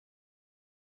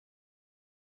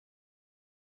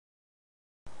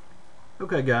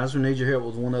Okay guys, we need your help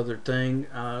with one other thing.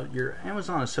 Your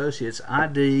Amazon Associates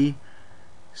ID,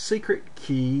 secret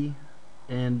key,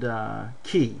 and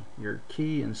key. Your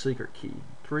key and secret key.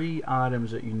 3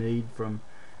 items that you need from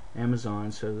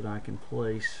Amazon so that I can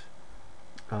place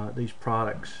these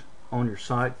products on your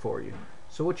site for you.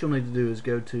 So what you'll need to do is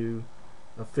go to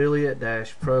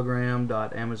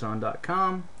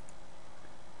affiliate-program.amazon.com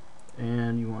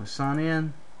and you want to sign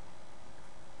in,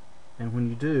 and when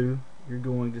you do, you're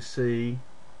going to see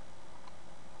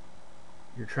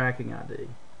your tracking ID.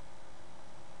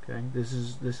 Okay, this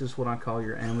is what I call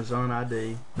your Amazon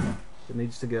ID. It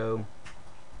needs to go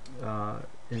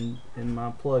in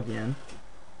my plugin.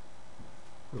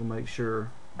 It'll make sure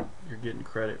you're getting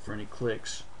credit for any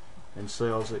clicks and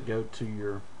sales that go to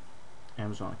your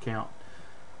Amazon account.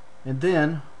 And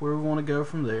then where we want to go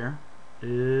from there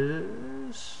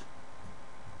is,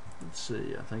 let's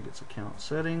see, I think it's account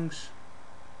settings,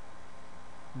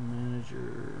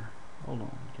 manager. Hold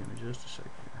on, give me just a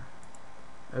second here.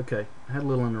 Okay, I had a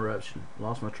little interruption.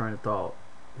 Lost my train of thought,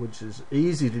 which is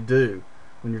easy to do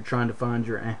when you're trying to find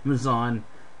your Amazon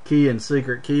key and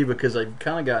secret key because they've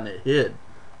kind of gotten it hid.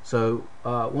 So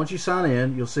once you sign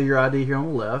in, you'll see your ID here on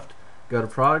the left. Go to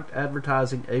Product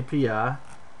Advertising API,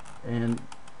 and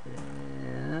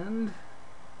let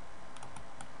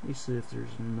me see if there's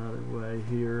another way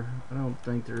here. I don't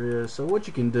think there is. So what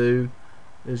you can do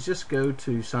is just go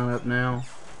to Sign Up Now,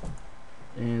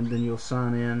 and then you'll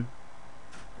sign in,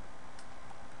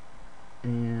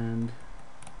 and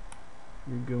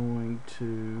you're going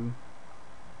to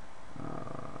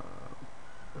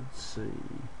let's see,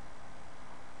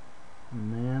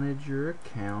 manage your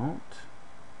account,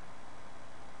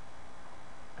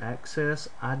 access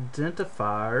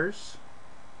identifiers,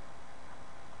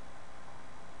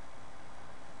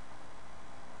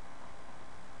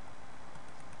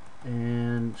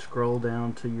 and scroll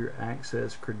down to your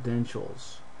access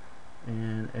credentials.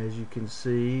 And as you can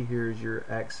see, here's your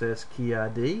access key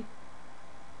ID,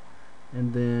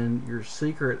 and then your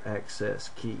secret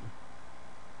access key.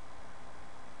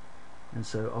 And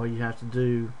so all you have to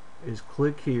do is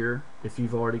click here if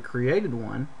you've already created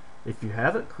one. If you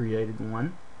haven't created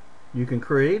one, you can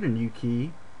create a new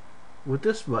key with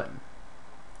this button.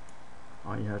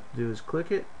 All you have to do is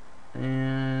click it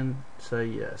and say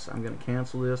yes. I'm going to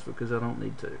cancel this because I don't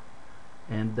need to.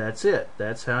 And that's it.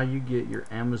 That's how you get your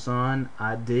Amazon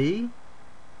ID,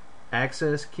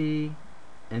 access key,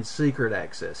 and secret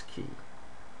access key.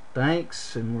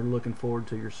 Thanks, and we're looking forward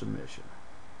to your submission.